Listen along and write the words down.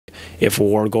if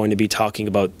we're going to be talking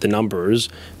about the numbers,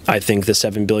 I think the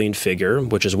 $7 billion figure,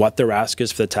 which is what their ask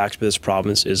is for the taxpayer of this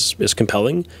province, is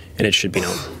compelling, and it should be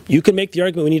known. You can make the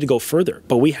argument we need to go further,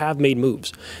 but we have made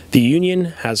moves. The union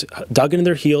has dug into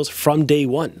their heels from day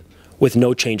one with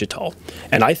no change at all,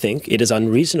 and I think it is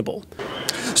unreasonable.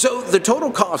 So the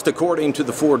total cost, according to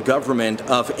the Ford government,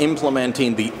 of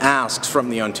implementing the asks from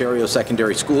the Ontario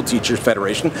Secondary School Teachers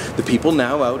Federation, the people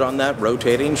now out on that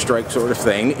rotating strike sort of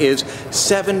thing, is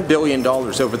 $7 billion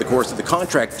over the course of the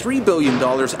contract, $3 billion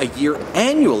a year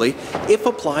annually if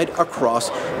applied across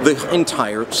the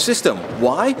entire system.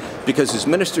 Why? Because as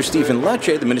Minister Stephen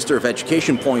LILLEY, the Minister of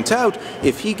Education, points out,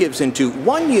 if he gives into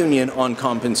one union on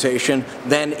compensation,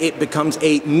 then it becomes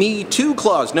a Me Too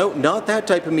clause. No, not that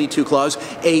type of Me Too clause.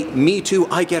 A Me Too,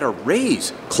 I get a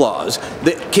raise clause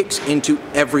that kicks into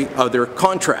every other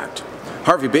contract.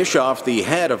 Harvey Bischoff, the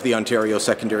head of the Ontario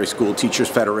Secondary School Teachers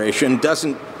Federation,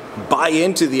 doesn't buy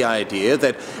into the idea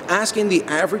that asking the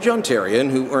average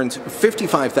Ontarian who earns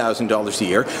 $55,000 a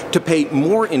year to pay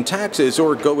more in taxes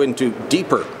or go into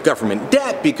deeper government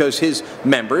debt because his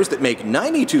members that make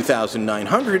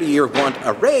 $92,900 a year want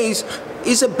a raise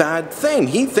is a bad thing.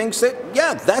 He thinks that,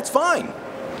 yeah, that's fine.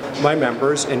 My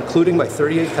members, including my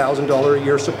 $38,000 a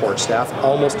year support staff,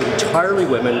 almost entirely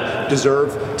women,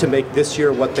 deserve to make this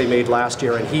year what they made last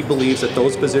year, and he believes that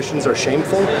those positions are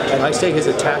shameful, and I say his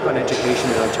attack on education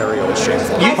in Ontario is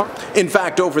shameful. In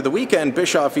fact, over the weekend,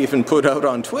 Bischoff even put out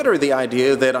on Twitter the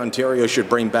idea that Ontario should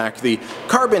bring back the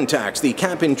carbon tax, the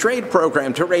cap-and-trade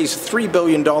program, to raise $3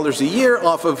 billion a year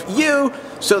off of you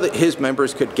so that his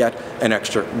members could get an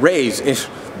extra raise.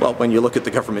 Well, when you look at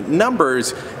the government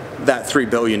numbers, that $3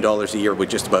 billion a year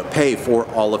would just about pay for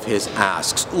all of his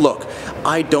asks. Look,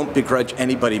 I don't begrudge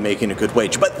anybody making a good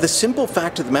wage, but the simple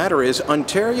fact of the matter is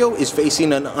Ontario is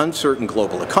facing an uncertain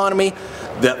global economy.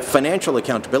 The Financial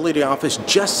Accountability Office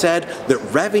just said that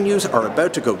revenues are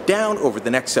about to go down over the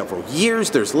next several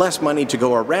years. There's less money to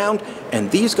go around,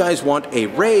 and these guys want a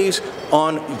raise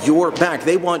on your back.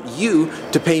 They want you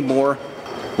to pay more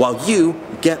while you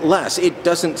get less. It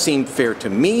doesn't seem fair to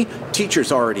me.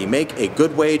 Teachers already make a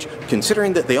good wage,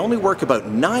 considering that they only work about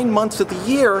 9 months of the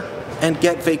year and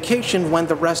get vacation when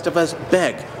the rest of us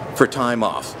beg for time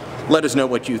off. Let us know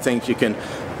what you think. You can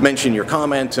mention your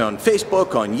comments on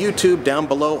Facebook, on YouTube, down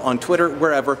below, on Twitter,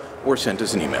 wherever, or send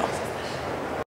us an email.